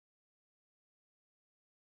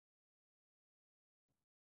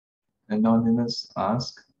Anonymous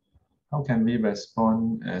asks, how can we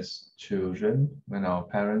respond as children when our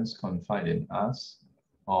parents confide in us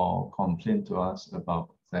or complain to us about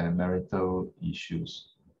their marital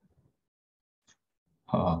issues?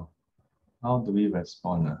 How do we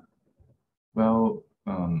respond? Well,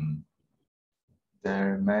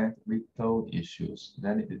 their marital issues,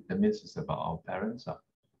 then that means it's about our parents,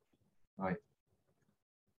 right?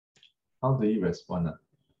 How do you respond?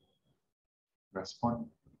 Respond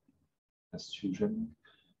as children.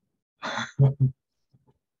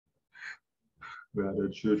 We are the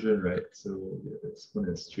children, right? So we respond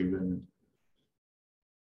as children.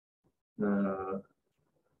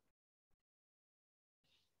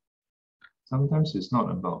 Sometimes it's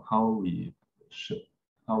not about how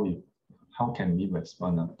can we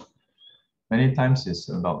respond. Many times it's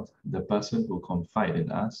about the person who confide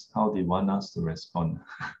in us, how they want us to respond.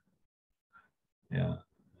 Yeah.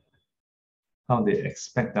 How they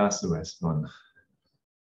expect us to respond.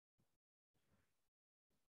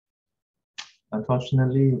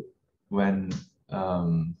 Unfortunately, when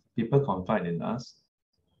people confide in us,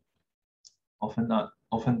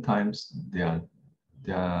 oftentimes they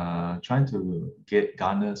are trying to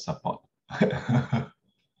garner support.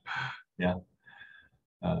 Yeah.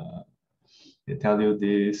 They tell you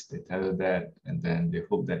this, they tell you that, and then they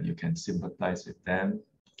hope that you can sympathize with them,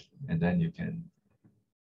 and then you can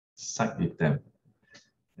side with them.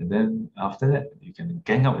 And then after that, you can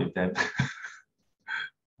gang up with them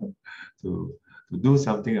to do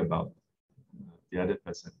something about the other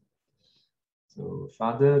person. So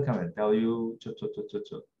father come and tell you,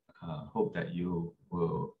 hope that you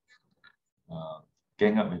will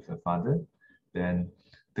gang up with your father, then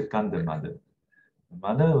tekan the mother. The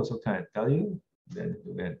mother also come and tell you, then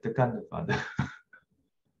tekan the father.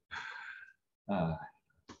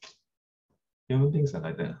 Human beings are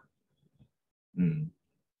like that.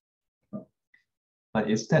 But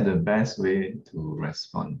is that the best way to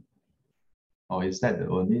respond? Or is that the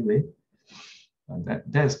only way? That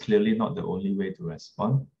is clearly not the only way to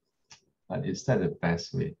respond, but is that the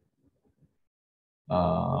best way?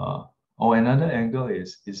 Or another angle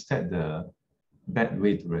is that the bad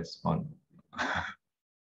way to respond?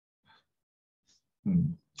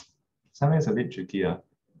 Sometimes it's a bit tricky.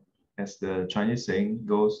 As the Chinese saying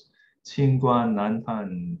goes, 清官难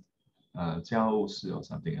判家务事 or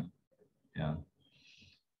something. Yeah.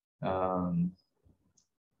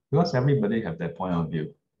 Because everybody have that point of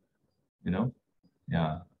view, you know?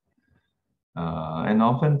 Yeah. And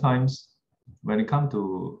oftentimes when it comes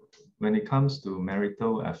to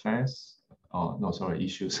marital affairs,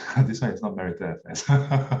 issues. This one is not marital affairs.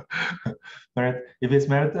 If it's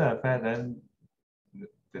marital affair, then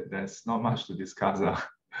there's not much to discuss.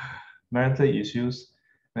 Marital issues,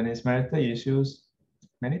 when it's marital issues,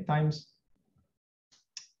 many times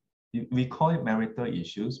we call it marital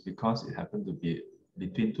issues because it happened to be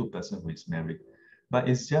between two persons who is married. But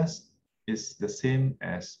it's the same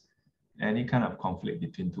as any kind of conflict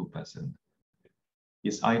between two persons.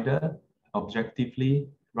 It's either objectively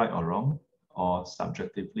right or wrong, or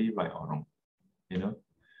subjectively right or wrong. You know,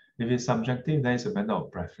 if it's subjective, then it's a matter of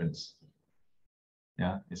preference.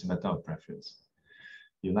 Yeah, it's a matter of preference.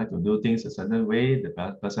 You like to do things a certain way, the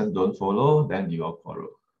person don't follow, then you all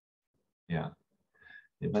quarrel. Yeah.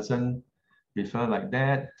 The person prefer like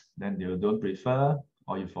that, then you don't prefer,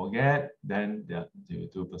 or you forget, then the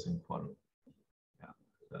two person quarrel. Yeah.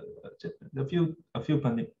 A few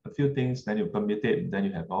things, then you permit it, then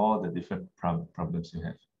you have all the different problems you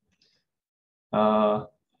have.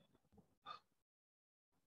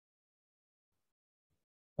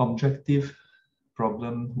 Objective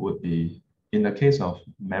problem would be, in the case of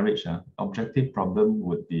marriage, objective problem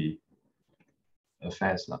would be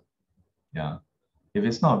affairs. Yeah. If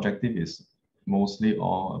it's not objective, it's mostly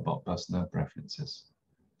all about personal preferences.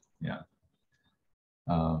 Yeah.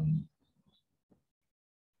 And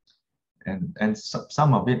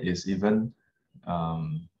some of it is even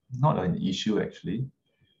not an issue actually.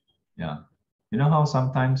 Yeah. You know how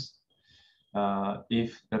sometimes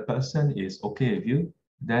if the person is okay with you,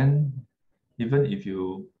 then even if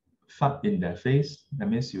you fart in their face, that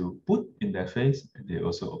means you put in their face, they're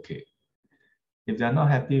also okay. If they're not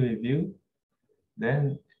happy with you,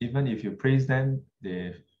 then even if you praise them,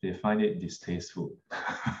 they find it distasteful.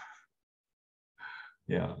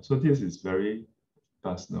 Yeah, so this is very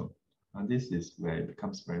personal. And this is where it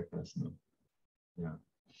becomes very personal. Yeah.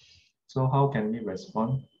 So how can we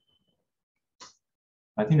respond?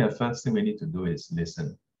 I think the first thing we need to do is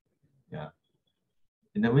listen. Yeah.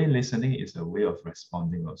 In a way, listening is a way of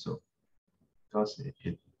responding also, because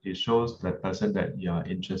it shows that person that you are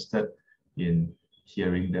interested in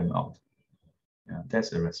hearing them out. Yeah,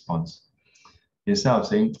 that's a response. Instead of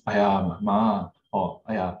saying, "Aya, ma," or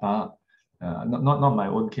 "Aya, pa," not my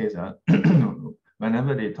own case.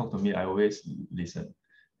 Whenever they talk to me, I always listen.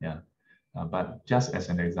 Yeah. But just as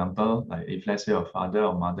an example, like if let's say your father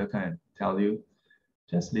or mother can tell you,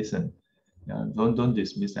 just listen. Yeah, don't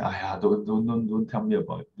dismiss that. Yeah, don't tell me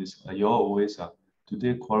about this. You're always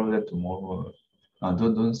today quarrel, then tomorrow.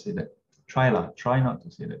 Don't say that. Try not to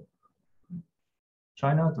say that.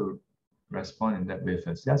 Try not to respond in that way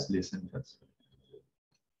first. Just listen first.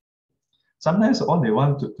 Sometimes all they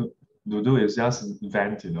want to do is just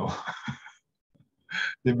vent,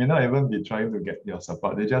 They may not even be trying to get your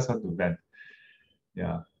support. They just want to vent.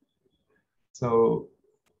 Yeah. So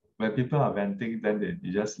when people are venting, then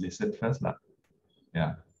you just listen first. Lah.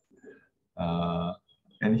 Yeah. Uh,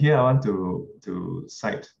 and here I want to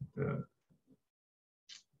cite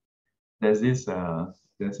there's this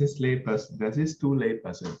two lay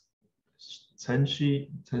person, Chen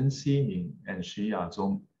Ximing and Xu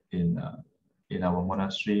Yazong in our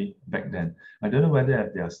monastery back then. I don't know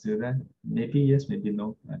whether they are still there. Maybe yes, maybe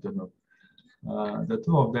no. I don't know. The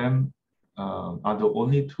two of them are the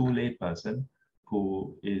only two lay person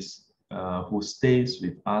who stays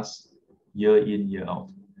with us year in year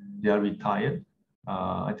out. They are retired.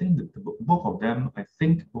 I think both of them. I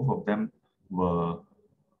think both of them were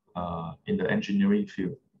in the engineering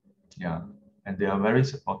field. Yeah, and they are very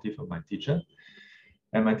supportive of my teacher.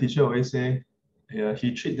 And my teacher always say, yeah,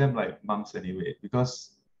 he treat them like monks anyway,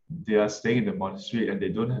 because they are staying in the monastery and they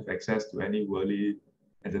don't have access to any worldly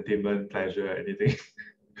entertainment, pleasure, anything.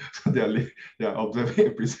 So they are observing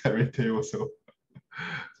and preserving also.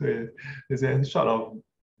 So it's a short of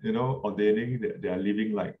ordaining, they are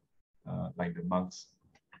living like the monks.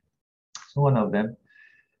 So one of them,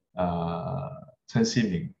 Chen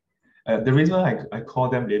Ximing. The reason I call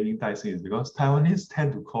them Lian Tai Sing is because Taiwanese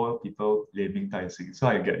tend to call people Lian Tai Sing, so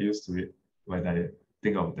I get used to it when I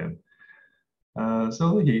think of them.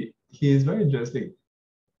 So he is very interesting.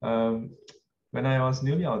 When I was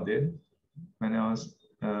newly ordained,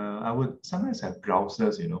 I would sometimes have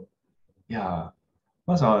grouses, Yeah,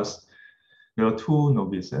 because there were two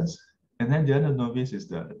novices, and then the other novice is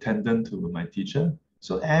the attendant to my teacher.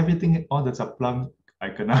 So everything, all the zaplang, I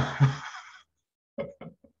cannot.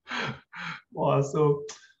 Wow, so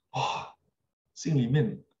哇，心里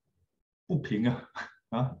面不平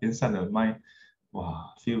啊inside the mind,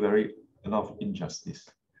 wow, feel a lot of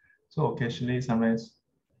injustice. So occasionally, sometimes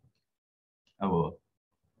I will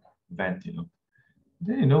vent,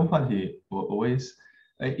 Then you know what he will always,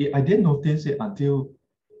 I didn't notice it until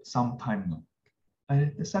some time. No?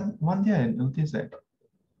 One day I noticed that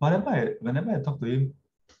whenever I talk to him,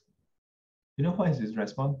 you know what is his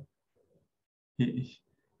response? He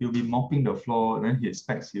he'll be mopping the floor, and then he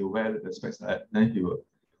expects he'll wear the specs, then he will,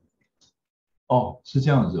 哦，是这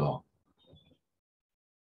样子哦，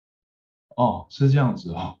哦，是这样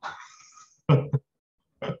子哦。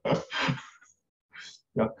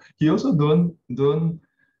Yeah, he also don't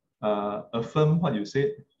affirm what you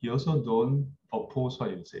said. He also don't oppose what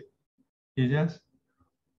you say. He just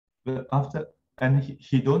but after and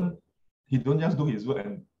he don't just do his work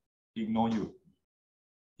and ignore you.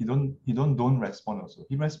 He don't respond also.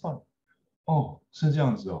 He respond. Oh, 是这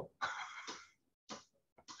样子哦.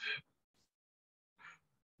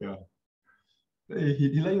 Yeah.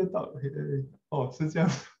 He let you talk. Oh, 是这样.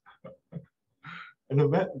 And the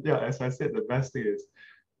best, yeah, as I said, the best thing is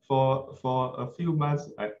for a few months,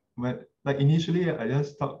 like initially I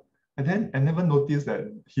just thought, and then I never noticed that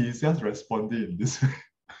he's just responding in this way.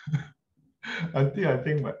 Until I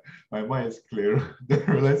think my mind is clear, then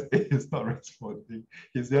I realize he's not responding.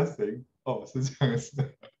 He's just saying, oh, 是这样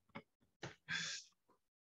子.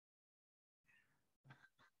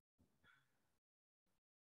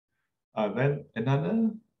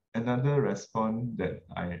 Then another response that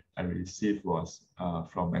I received was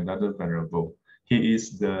from another venerable.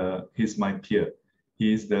 He's my peer.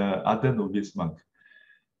 He is the other novice monk.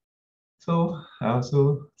 So I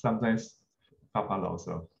also sometimes papa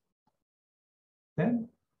also. Then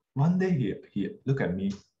one day he looked at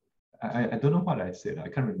me. I don't know what I said. I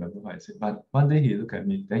can't remember what I said. But one day he looked at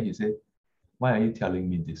me. Then he said, "Why are you telling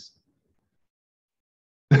me this?"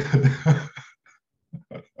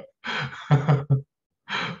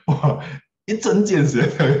 哇，一针见血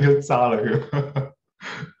的又扎了个。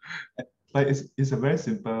Like it's a very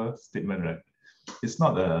simple statement, right? It's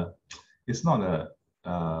not a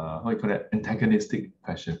how you call that, antagonistic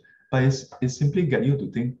question, but it simply get you to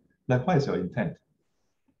think like, what is your intent?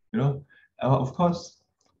 Of course,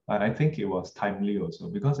 I think it was timely also,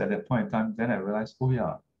 because at that point in time, then I realized, oh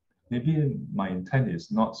yeah, maybe my intent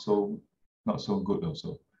is not so good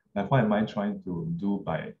also. Like, what am I trying to do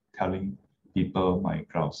by telling people my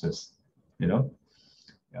grouses? You know?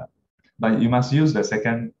 Yeah. But you must use the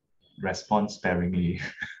second response sparingly.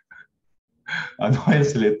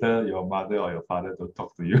 Otherwise, later your mother or your father don't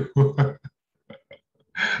talk to you.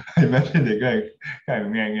 Imagine they go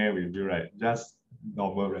and meh with you, right? Just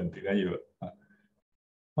normal renting. Then you,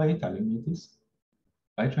 why are you telling me this?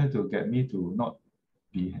 Are you trying to get me to not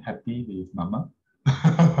be happy with mama?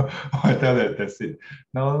 I tell that that's it.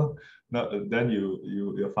 No, no. Then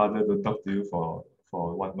your father don't talk to you for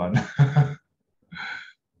 1 month.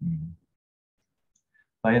 Mm.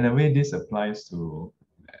 But in a way, this applies to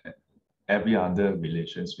every other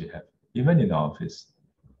relations we have, even in the office.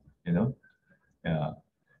 You know, yeah,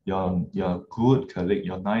 your good colleague,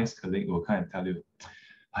 your nice colleague will kind of tell you,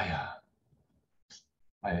 "Aya,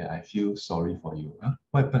 I feel sorry for you." Huh?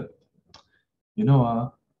 Why? But you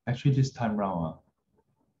know, actually this time round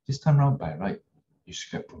by right, you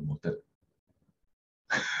should get promoted.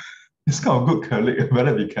 This kind of good colleague,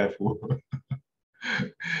 better be careful.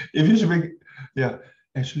 If you should be, yeah,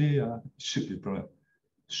 actually, should be promoted.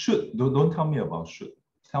 Should don't tell me about should.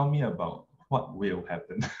 Tell me about what will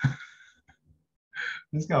happen.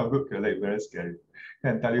 This kind of good colleague very scary.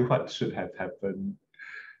 Can tell you what should have happened.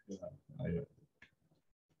 Yeah, yeah.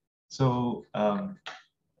 So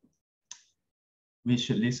we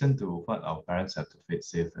should listen to what our parents have to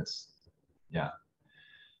say first. Yeah.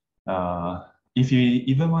 If you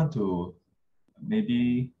even want to,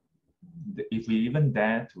 maybe if we even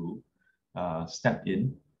dare to step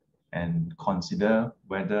in and consider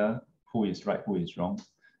whether who is right, who is wrong,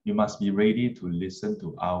 you must be ready to listen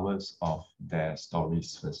to hours of their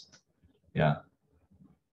stories first. Yeah.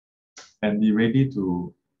 And be ready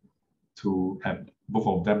to have both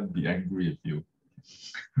of them be angry with you.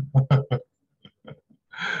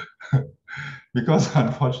 Because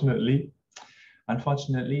unfortunately,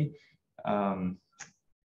 um,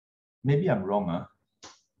 maybe I'm wrong,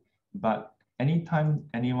 but anytime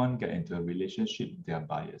anyone get into a relationship, they are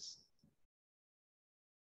biased.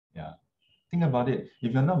 Yeah. Think about it.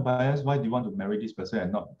 If you're not biased, why do you want to marry this person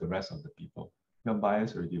and not the rest of the people? You're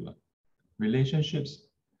biased already. What? Relationships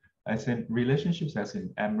as in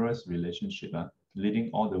amorous relationship,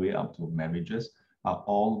 leading all the way up to marriages, are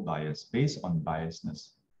all biased, based on biasness.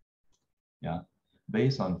 Yeah.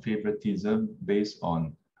 Based on favoritism, based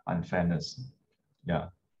on unfairness. Yeah.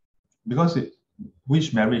 Because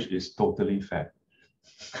which marriage is totally fair?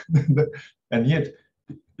 And yet,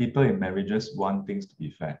 people in marriages want things to be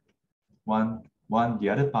fair. Want the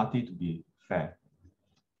other party to be fair.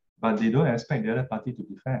 But they don't expect the other party to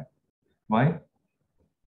be fair. Why?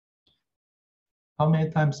 How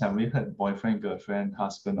many times have we heard boyfriend, girlfriend,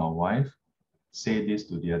 husband, or wife say this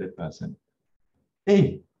to the other person?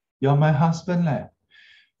 Hey, you're my husband, leh.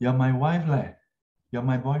 You're my wife, leh. You're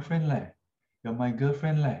my boyfriend, leh. You're my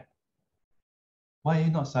girlfriend, leh. Why are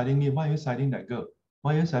you not siding me? Why are you siding that girl?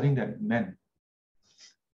 Why are you siding that man?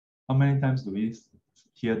 How many times do we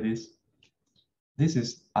hear this? This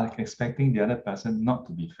is expecting the other person not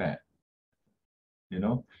to be fair. You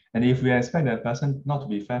know, and if we expect that person not to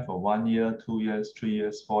be fair for 1 year, 2 years, 3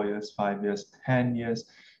 years, 4 years, 5 years, 10 years,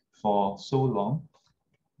 for so long,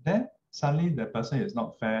 then suddenly the person is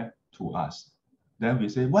not fair to us. Then we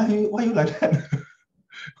say, why are you like that?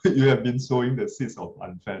 You have been sowing the seeds of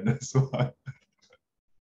unfairness.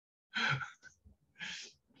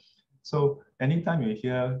 So anytime you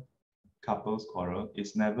hear couples quarrel,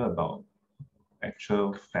 it's never about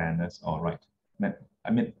actual fairness or right.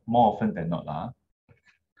 I mean, more often than not,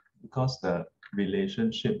 because the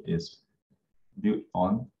relationship is built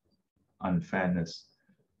on unfairness.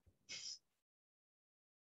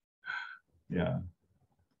 Yeah,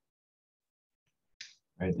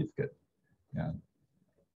 very difficult. Yeah.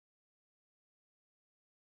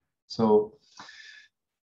 So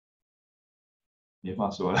没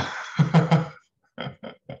话说了，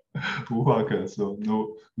无话可说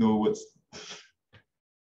，no words.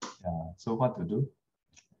 Yeah. So what to do?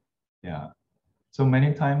 Yeah. So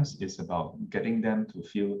many times it's about getting them to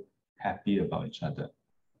feel happy about each other.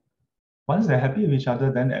 Once they're happy with each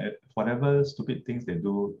other, then whatever stupid things they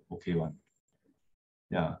do, okay one.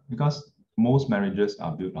 Yeah, because most marriages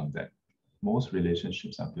are built on that. Most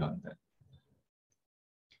relationships are built on that.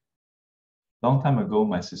 Long time ago,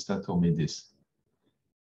 my sister told me this.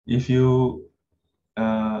 If you,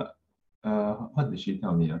 what did she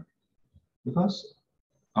tell me? Because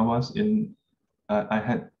I was in, I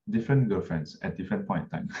had different girlfriends at different point in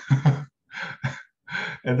time.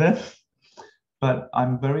 And then, but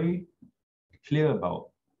I'm very clear about,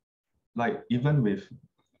 like, even with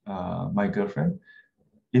my girlfriend,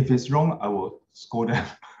 if it's wrong, I will scold them.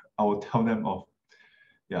 I will tell them off.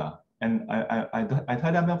 Yeah. And I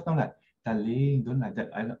tell them often like, darling, don't like that.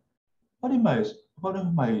 What do you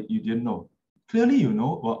mean you didn't know? Clearly, you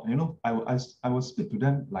know, well, you know, I will speak to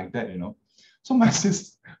them like that, you know. So my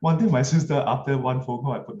sister, one day my sister, after one phone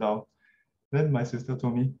call I put down, then my sister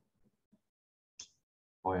told me,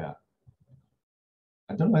 oh yeah,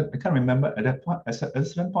 I don't know, I can't remember at that point, at a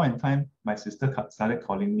certain point in time, my sister started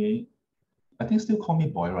calling me, I think still call me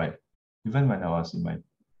boy, right? Even when I was in my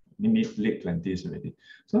late 20s already.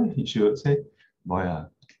 So she would say, boy,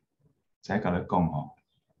 仔甲你講嗬，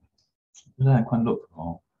你係困碌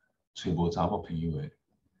嗬，全部找個朋友嘅。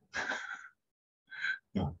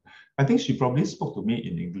Yeah. I think she probably spoke to me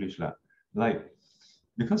in English lah. Like,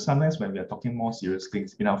 because sometimes when we are talking more serious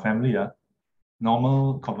things in our family,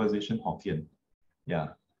 normal conversation Hokkien.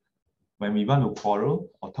 Yeah. When we want to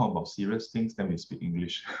quarrel or talk about serious things, then we speak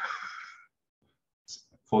English.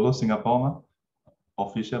 Follow Singapore,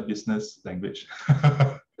 official business language.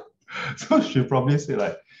 So she probably said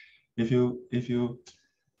like, if you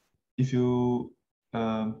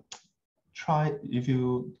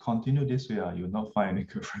continue this way, you'll not find any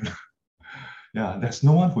girlfriend. Yeah, there's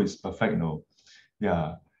no one who is perfect, no.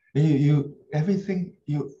 Yeah, you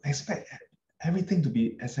expect everything to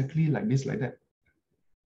be exactly like this, like that.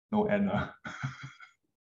 No end.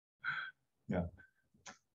 Yeah,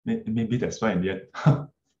 maybe that's why in the end,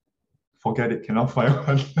 forget it, cannot find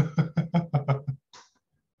one.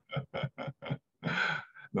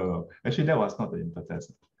 No, actually that was not the impetus.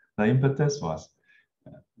 The impetus was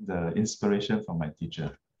the inspiration from my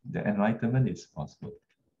teacher. The enlightenment is possible.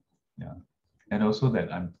 Yeah, and also that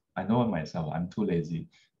I know myself, I'm too lazy.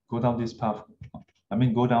 Go down this path. I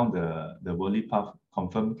mean, go down the worldly path.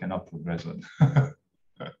 Confirm cannot progress on.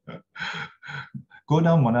 Go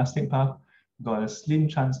down monastic path. Got a slim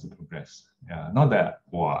chance to progress. Yeah, not that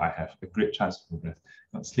wow, I have a great chance to progress.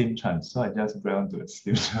 Not slim chance. So I just grab onto a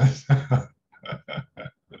slim chance.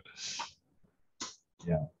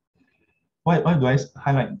 Yeah. Why do I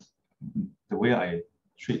highlight the way I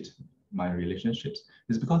treat my relationships?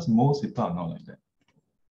 It's because most people are not like that.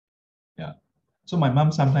 Yeah. So my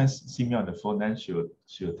mom sometimes see me on the phone, then she will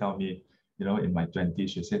tell me, you know, in my 20s,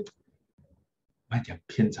 she'll say, "My dear,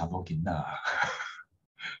 骗查某囡仔."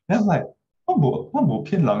 Then I'm like, what more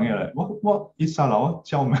骗人嘅? What is a老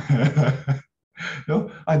教咩? No,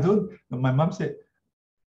 I don't. My mom said,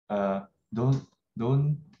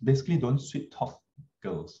 basically don't sweet talk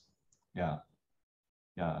girls. Yeah,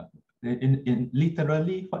 yeah. In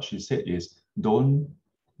literally what she said is don't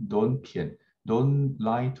骗, don't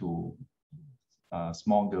lie to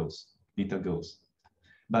small girls, little girls.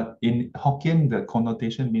 But in Hokkien, the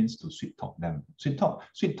connotation means to sweet talk them. Sweet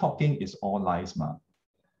talking is all lies, ma.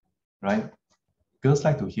 Right? Girls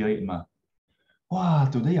like to hear it, ma. Wow,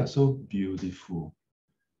 today you're so beautiful.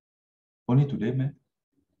 Only today, man.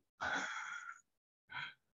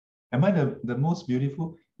 Am I the most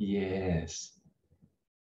beautiful? Yes.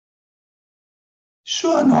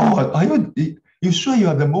 Sure not. Are you sure you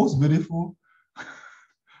are the most beautiful?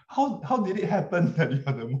 How did it happen that you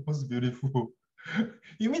are the most beautiful?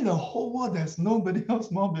 You mean the whole world there's nobody else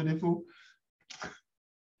more beautiful?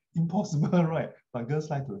 Impossible, right? But girls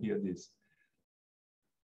like to hear this.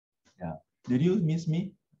 Yeah. Did you miss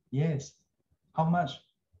me? Yes. How much?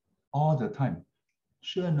 All the time.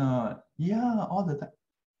 Sure not. Yeah, all the time.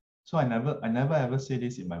 So I never ever say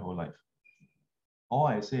this in my whole life. All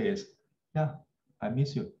I say is, yeah, I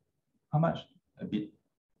miss you. How much? A bit.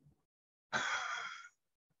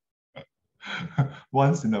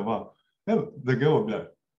 Once in a while. Then the girl will be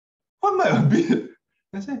like, what am I a bit?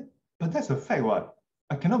 I say, but that's a fact, what?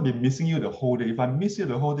 I cannot be missing you the whole day. If I miss you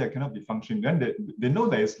the whole day, I cannot be functioning. Then they know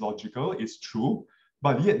that it's logical, it's true,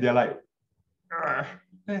 but yet they're like, "Ugh."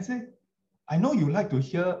 Then I say, I know you like to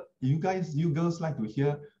hear, you girls like to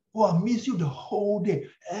hear, oh, I miss you the whole day,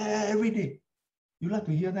 every day. You like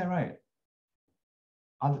to hear that, right?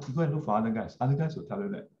 Go and look for other guys. Other guys will tell you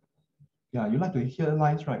that. Yeah, you like to hear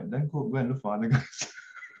lies, right? Then go and look for other guys.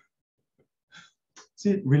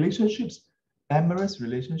 See, amorous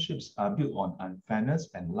relationships are built on unfairness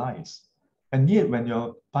and lies. And yet, when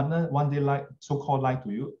your partner one day so-called lied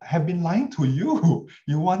to you, have been lying to you.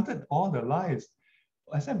 You wanted all the lies.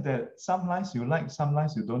 Except that some lies you like, some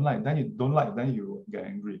lies you don't like. Then you don't like, then you get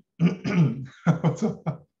angry. So,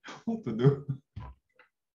 what to do?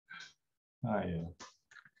 Yeah.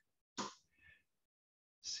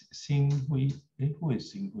 Xing Hui. Who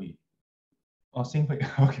is Xing Hui? Oh, Xing Hui.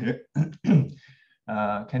 Okay.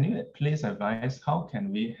 Can you please advise how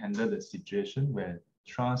can we handle the situation where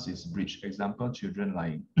trust is breached? Example, children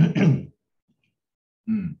lying.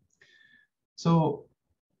 So,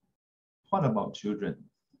 what about children?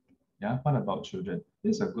 Yeah, what about children?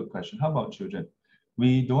 This is a good question. How about children?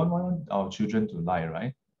 We don't want our children to lie,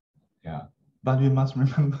 right? Yeah. But we must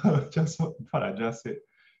remember just what I just said.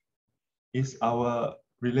 Is our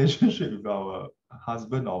relationship with our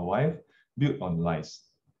husband or wife built on lies?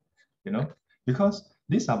 You know, because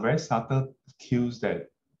these are very subtle cues that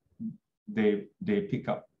they pick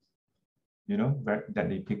up, you know, that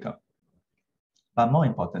they pick up. But more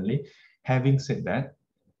importantly, having said that,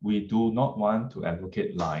 we do not want to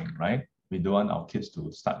advocate lying, right? We don't want our kids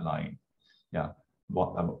to start lying. Yeah.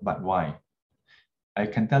 But why? I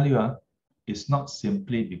can tell you, it's not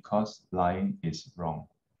simply because lying is wrong.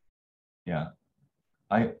 Yeah.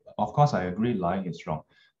 Of course, I agree lying is wrong.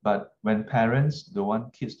 But when parents don't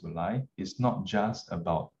want kids to lie, it's not just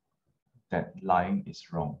about that lying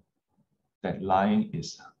is wrong. That lying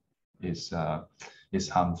is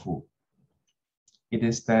harmful. It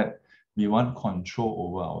is that we want control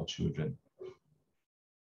over our children,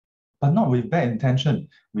 but not with bad intention.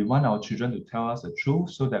 We want our children to tell us the truth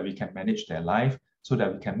so that we can manage their life, so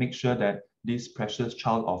that we can make sure that this precious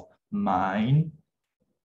child of mine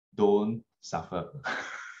don't suffer.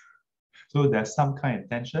 So there's some kind of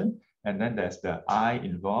intention, and then there's the I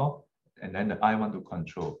involved, and then the I want to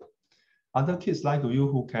control. Other kids lie to you,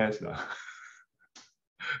 who cares?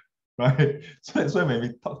 Right? So that's why when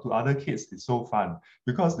we talk to other kids, it's so fun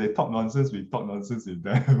because they talk nonsense, we talk nonsense with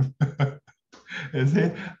them. They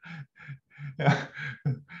say, yeah.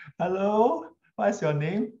 Hello, what's your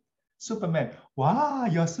name? Superman. Wow,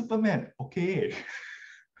 you're Superman. Okay.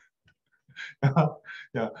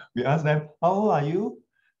 Yeah, we ask them, how old are you?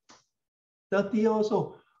 30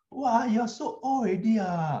 also. Wow, you're so old already.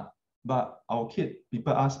 But our kid,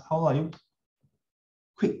 people ask, how old are you?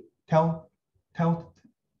 Quick, tell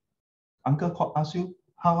Uncle Court ask you,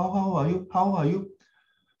 how are you? How are you?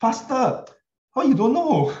 Faster! How you don't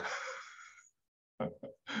know?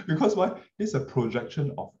 Because why? It's a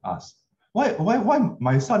projection of us. Why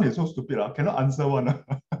my son is so stupid? Cannot answer one.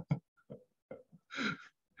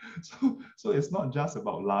 So it's not just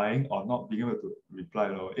about lying or not being able to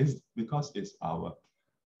reply. It's because it's our.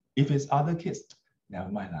 If it's other kids,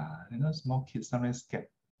 never mind lah. You know, small kids sometimes scared.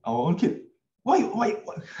 Our own kid, why?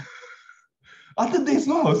 Other days,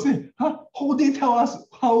 no, I'll say, huh? Whole day tell us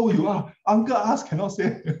how old you are. Uncle ask, cannot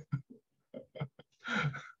say.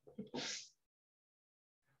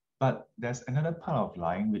 But there's another part of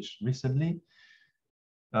lying which recently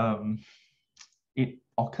it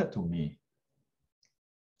occurred to me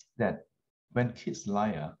that when kids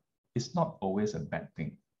lie, it's not always a bad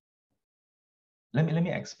thing. Let me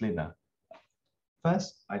explain.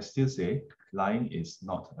 First, I still say lying is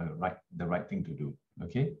not the right thing to do.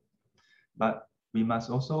 Okay, but we must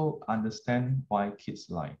also understand why kids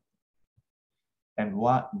lie and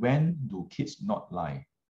when do kids not lie.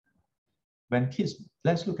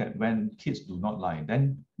 Let's look at when kids do not lie,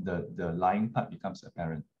 then the lying part becomes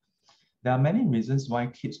apparent. There are many reasons why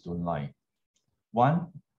kids don't lie. One,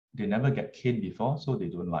 they never get caned before, so they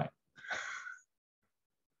don't lie.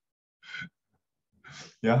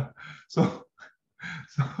 Yeah, so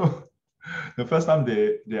the first time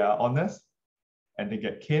they are honest and they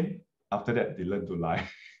get caned, after that they learn to lie.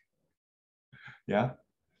 Yeah,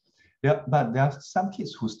 but there are some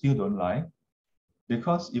kids who still don't lie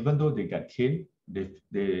because even though they get caned,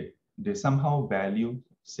 they somehow value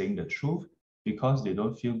saying the truth because they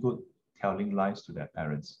don't feel good telling lies to their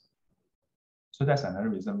parents. So that's another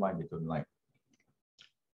reason why they don't lie.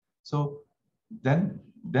 So then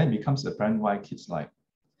it becomes apparent why kids lie.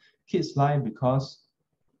 Kids lie because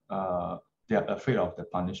they are afraid of the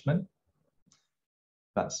punishment.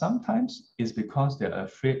 But sometimes it's because they're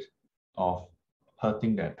afraid of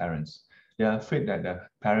hurting their parents. They're afraid that their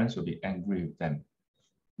parents will be angry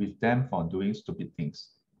with them for doing stupid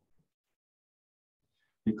things.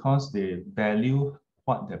 Because they value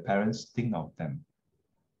what their parents think of them.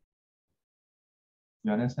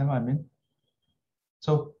 You understand what I mean?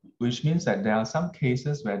 So, which means that there are some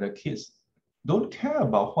cases where the kids don't care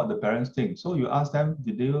about what the parents think. So you ask them,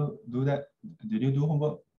 did you do that? Did you do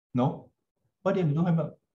homework? No. Why didn't you do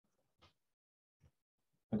homework?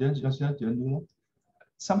 I didn't do.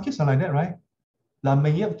 Some kids are like that, right?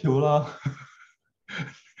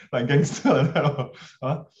 Like gangster like that.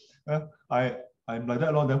 I'm like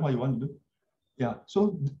that, then what you want to do? Yeah,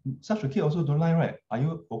 so such a kid also don't lie, right? Are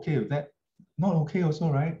you okay with that? Not okay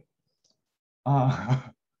also, right?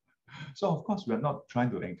 So of course, we're not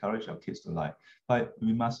trying to encourage our kids to lie, but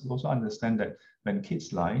we must also understand that when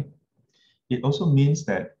kids lie, it also means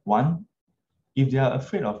that one, if they are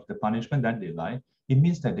afraid of the punishment that they lie, it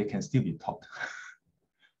means that they can still be taught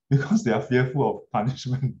because they are fearful of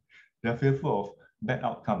punishment. They are fearful of bad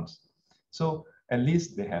outcomes. So at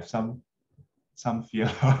least they have some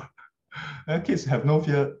fear. Kids have no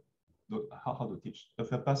fear. How to teach?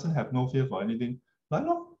 If a person have no fear for anything, like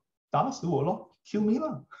no, 打死我咯, kill me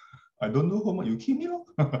lah. I don't do homework, you kill me咯.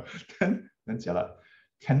 then jialat.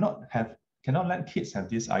 Cannot let kids have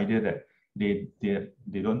this idea that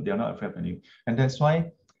they're not afraid of anything. And that's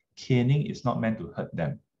why caning is not meant to hurt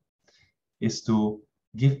them. It's to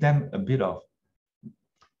give them a bit of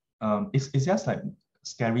it's just like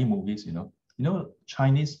scary movies,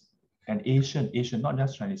 Chinese and Asian, not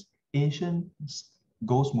just Chinese, Asian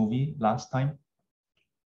ghost movie last time.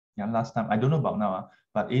 I don't know about now,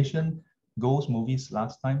 but Asian ghost movies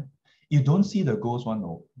last time, you don't see the ghost one,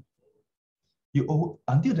 no.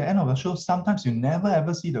 Until the end of the show, sometimes you never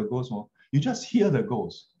ever see the ghost one. You just hear the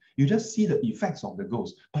ghost. You just see the effects of the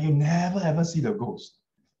ghost, but you never ever see the ghost.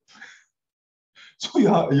 So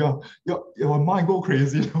your mind go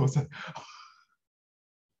crazy.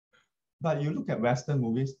 But you look at Western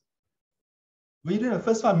movies, within the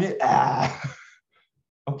first 5 minutes,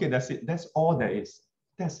 okay, that's it. That's all there is.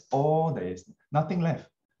 That's all there is. Nothing left.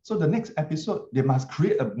 So the next episode, they must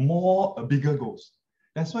create a bigger ghost.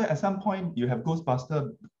 That's why at some point you have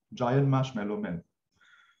Ghostbuster giant marshmallow man.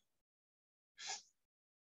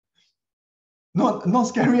 Not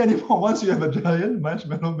scary anymore. Once you have a giant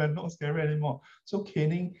marshmallow man, not scary anymore. So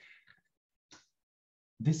caning,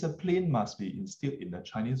 discipline must be instilled in the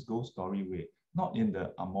Chinese ghost story way, not in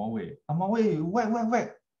the Amoy way. Amoy way,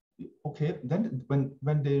 whack. Okay, then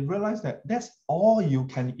when they realize that that's all you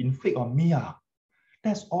can inflict on me,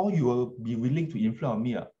 that's all you will be willing to inflict on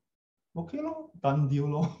me, okay, done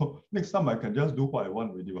deal. Next time I can just do what I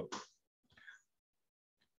want with you.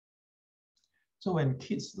 So when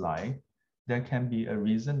kids lie, there can be a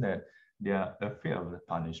reason that they are afraid of the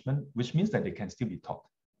punishment, which means that they can still be taught.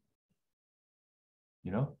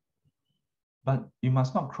 But you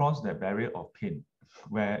must not cross that barrier of pain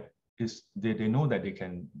where they know that they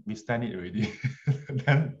can withstand it already.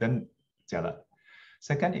 then jialat.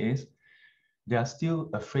 Second is they are still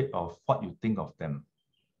afraid of what you think of them.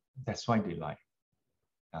 That's why they lie.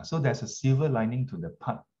 So there's a silver lining to the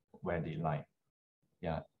part where they lie.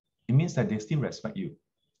 Yeah, it means that they still respect you.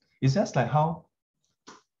 It's just like how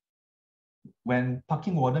when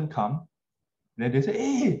parking warden come, then they say,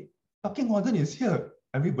 "Hey, parking warden is here."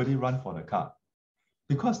 Everybody run for the car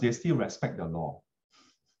because they still respect the law.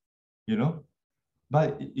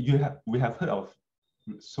 But we have heard of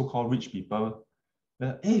so-called rich people.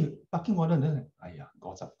 Hey, parking warden,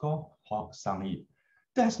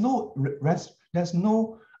 there's no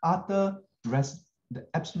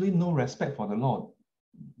absolutely no respect for the law.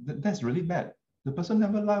 That's really bad. The person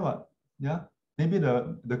never lie, what? Yeah, maybe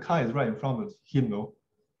the car is right in front of him,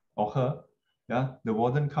 or her. Yeah, the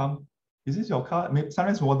warden come. Is this your car? Maybe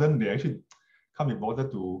sometimes warden they actually come in order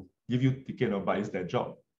to give you ticket, but it's their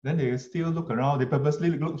job. Then they still look around. They purposely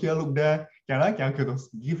look here, look there. Can I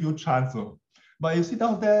give you chance? But you sit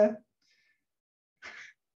down there,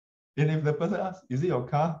 and if the person asks, "Is it your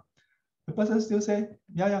car?" the person still say,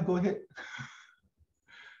 "Yeah, go ahead."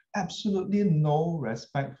 Absolutely no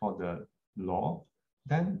respect for the law.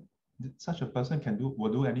 Then such a person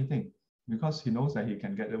will do anything because he knows that he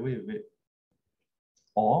can get away with it,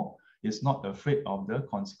 or is not afraid of the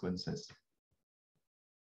consequences.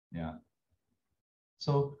 Yeah.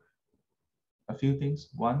 So a few things.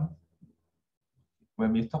 One,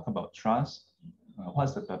 when we talk about trust,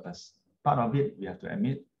 what's the purpose? Part of it, we have to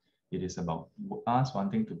admit, it is about us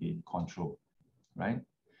wanting to be in control, right?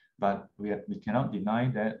 But we cannot deny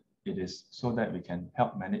that it is so that we can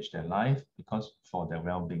help manage their life because for their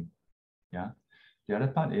well-being. Yeah. The other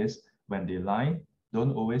part is when they lie,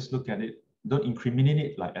 don't always look at it, don't incriminate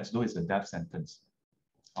it like as though it's a death sentence.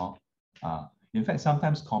 In fact,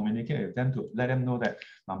 sometimes communicate with them to let them know that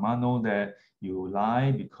Mama know that you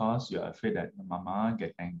lie because you're afraid that Mama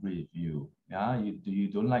get angry with you. Yeah, you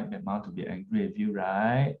don't like Mama to be angry with you,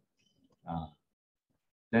 right?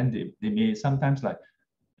 Then they may sometimes like,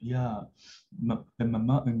 yeah, when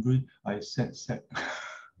Mama angry, I sad.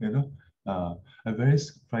 I'm very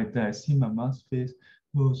frightened. I see Mama's face,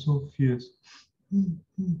 oh, so fierce.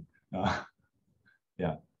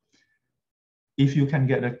 Yeah. If you can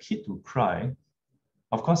get a kid to cry,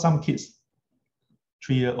 of course, some kids,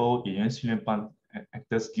 3-year-old, 演员训练班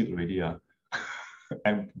actors guild already,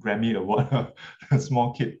 and Grammy Award, a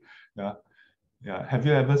small kid. Yeah. Have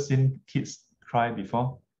you ever seen kids cry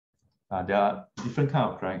before? There are different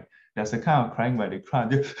kind of crying. There's a kind of crying where they cry.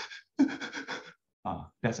 There's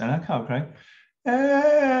another kind of crying.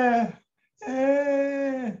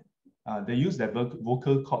 They use their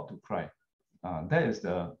vocal cord to cry. That is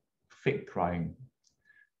the fake crying.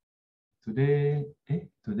 Today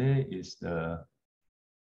is the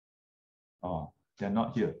Oh, they're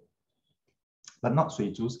not here. But not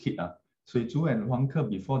Sui Zhu's kid. Sui Zhu and Huang Ke,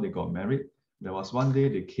 before they got married, there was one day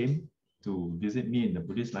they came to visit me in the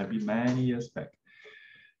Buddhist library many years back.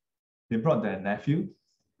 They brought their nephew.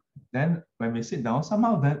 Then when we sit down,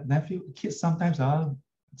 somehow that nephew, kids sometimes are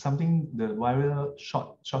something, the viral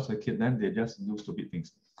shorts the kid, then they just do stupid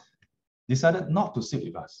things. Decided not to sit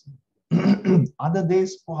with us. Other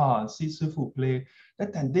days, wow, see Shifu play.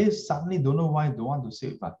 Then that day, suddenly don't know why don't want to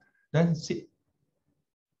sit with us. Then sit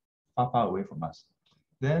far away from us.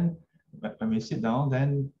 Then when we sit down,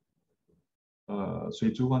 then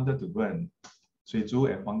Sui Zhu wanted to go and Sui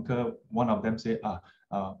Zhu and Huang Ke, one of them say, I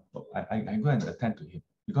go and attend to him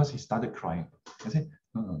because he started crying. I said,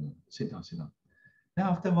 no, sit down. Then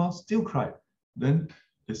after a while, still cry. Then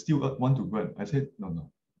they still want to go and I said,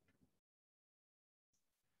 no.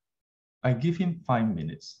 I give him 5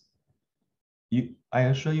 minutes. I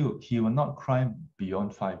assure you, he will not cry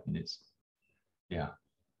beyond 5 minutes. Yeah.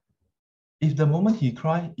 If the moment he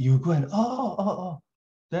cry, you go and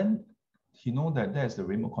then he know that is the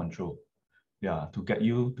remote control. Yeah, to get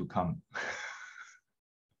you to come.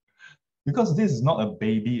 Because this is not a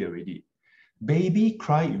baby already. Baby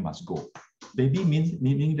cry, you must go. Baby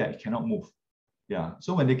meaning that it cannot move. Yeah.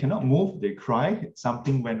 So when they cannot move, they cry,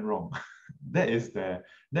 something went wrong. that is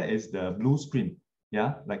the blue screen.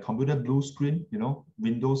 Yeah, like computer blue screen,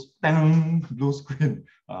 Windows, bang, blue screen.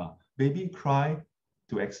 Baby cry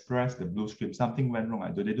to express the blue screen. Something went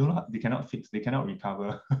wrong. They cannot fix, they cannot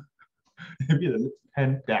recover. Maybe the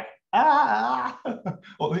hand back.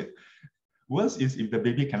 Worse is if the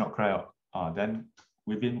baby cannot cry out. Then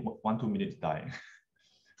within 1-2 minutes die.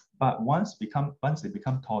 But once they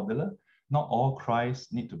become toddler, not all cries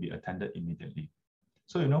need to be attended immediately.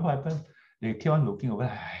 So you know what happened? They keep on looking over.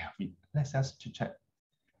 Let's just chit chat.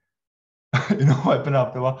 You know what happened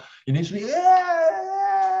after a while? Initially,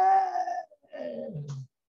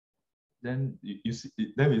 then you see.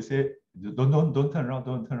 Then we say, don't turn around,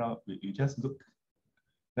 don't turn around. You just look.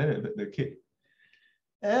 Then the kid.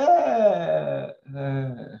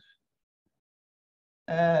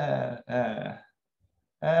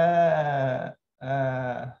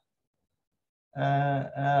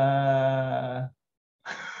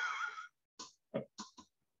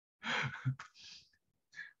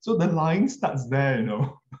 So the lying starts there,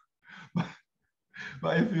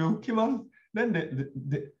 but if you keep on, then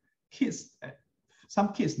the kids,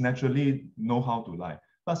 some kids naturally know how to lie,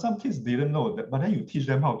 but some kids didn't know that, but then you teach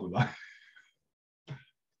them how to lie.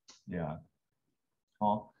 Yeah.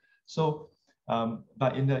 So,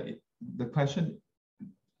 but in the question,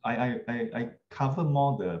 I cover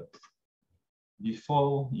more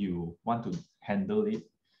before you want to handle it,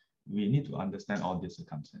 we need to understand all these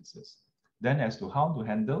circumstances. Then as to how to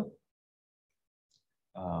handle,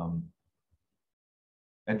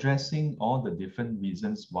 addressing all the different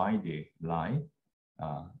reasons why they lie,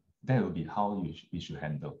 that will be how we should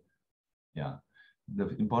handle. Yeah. The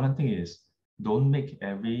important thing is don't make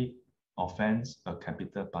every offense a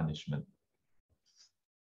capital punishment.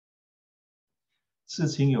 事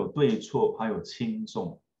情有对错，还有轻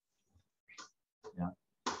重。Yeah.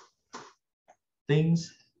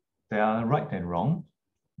 Things that are right and wrong,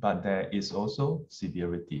 but there is also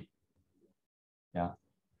severity. Yeah.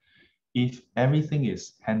 If everything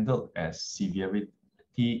is handled as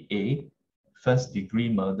severity A, first degree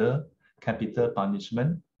murder, capital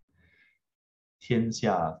punishment, 天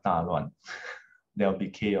下大乱. There'll be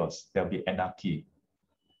chaos, there'll be anarchy.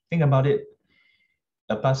 Think about it.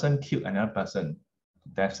 A person killed another person,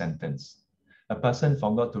 death sentence. A person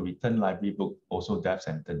forgot to return library book, also death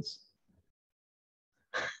sentence.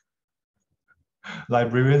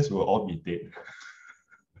 Librarians will all be dead.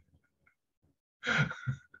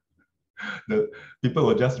 The people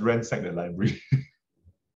will just ransack the library.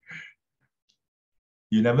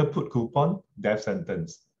 You never put coupon, death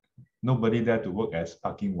sentence. Nobody there to work as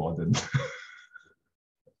parking warden.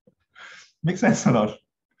 Makes sense or not?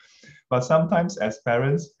 But sometimes as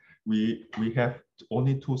parents, we have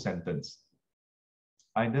only 2 sentences.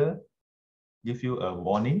 Either give you a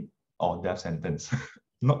warning or death sentence.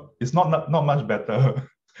 It's not much better.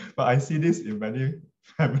 But I see this in many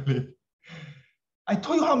families. I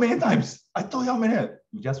told you how many times? I told you how many times?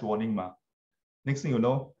 Just warning, ma. Next thing you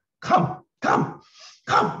know, come.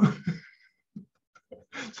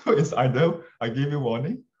 So it's either I give you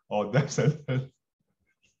warning or death sentence.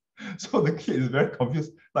 So the kid is very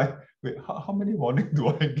confused. Like, wait, how many warnings do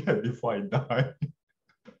I get before I die?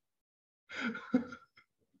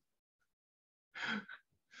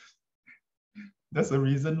 That's the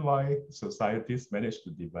reason why societies manage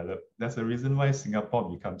to develop. That's the reason why Singapore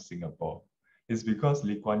becomes Singapore. It's because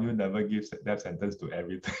Lee Kuan Yew never gives death sentence to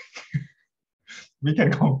everything. We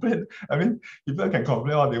can complain. I mean, people can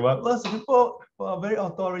complain all they want. Lots of people who are very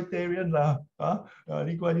authoritarian.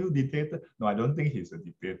 Lee Kuan Yew dictator. No, I don't think he's a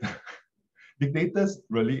dictator. Dictators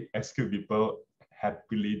really execute people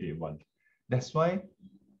happily they want. That's why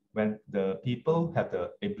when the people have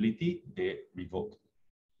the ability, they revolt.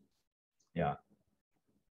 Yeah.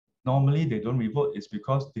 Normally they don't revolt, it's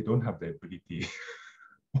because they don't have the ability.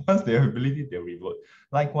 Once they have ability, they revolt.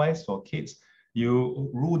 Likewise, for kids, you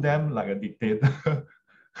rule them like a dictator.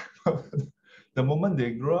 The moment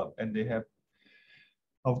they grow up and they have,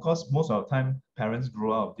 of course, most of the time, parents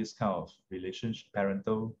grow out of this kind of relationship,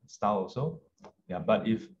 parental style also. Yeah, but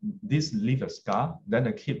if this leave a scar, then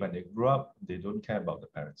the kid, when they grow up, they don't care about the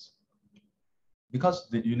parents. Because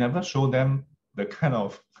you never show them the kind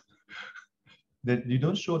of, that you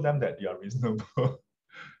don't show them that you are reasonable,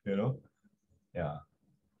 you know? Yeah.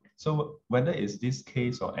 So whether it's this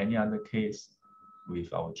case or any other case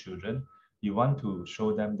with our children, you want to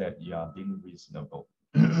show them that you are being reasonable.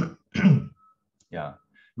 Yeah.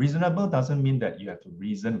 Reasonable doesn't mean that you have to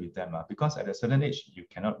reason with them, because at a certain age, you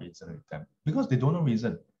cannot reason with them because they don't know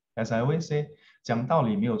reason. As I always say, 讲道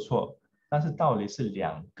理没有错，但是道理是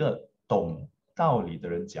两个懂道理的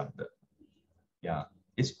人讲的。Yeah,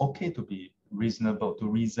 it's okay to be reasonable, to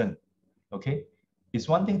reason. Okay, it's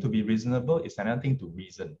one thing to be reasonable, it's another thing to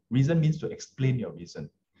reason. Reason means to explain your reason.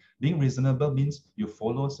 Being reasonable means you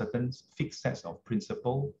follow certain fixed sets of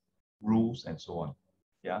principle, rules, and so on.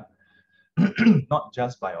 Yeah, not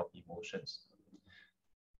just by your emotions.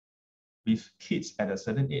 With kids at a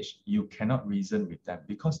certain age, you cannot reason with them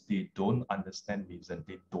because they don't understand reason.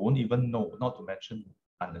 They don't even know, not to mention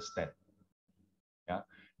understand. Yeah,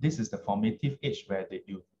 this is the formative age where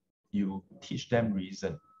you teach them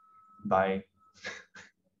reason by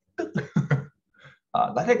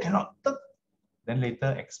like that cannot. Then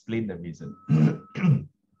later explain the reason.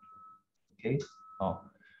 Okay. Oh,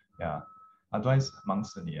 yeah. Otherwise, 忙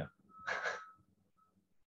死你啊.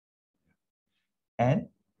 And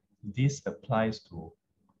this applies to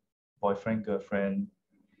boyfriend, girlfriend,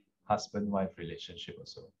 husband, wife relationship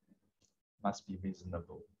also. Must be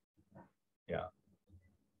reasonable. Yeah.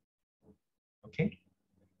 Okay.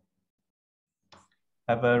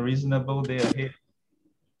 Have a reasonable day ahead.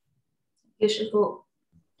 Yes, Shifu.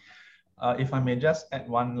 If I may just add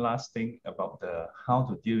one last thing about the how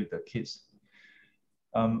to deal with the kids.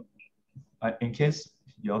 In case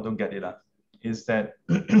you all don't get it, is that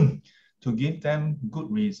to give them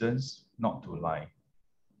good reasons not to lie.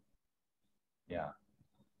 Yeah.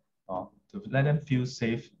 Or to let them feel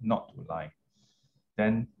safe not to lie.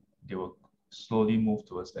 Then they will slowly move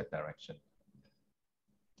towards that direction.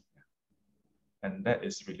 And that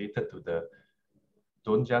is related to the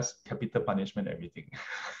don't just capital punishment everything.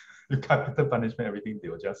 You capital punishment everything, they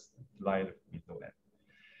will just lie with no end.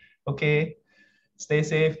 Okay. Stay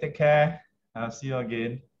safe, take care. I'll see you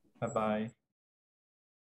again. Bye-bye.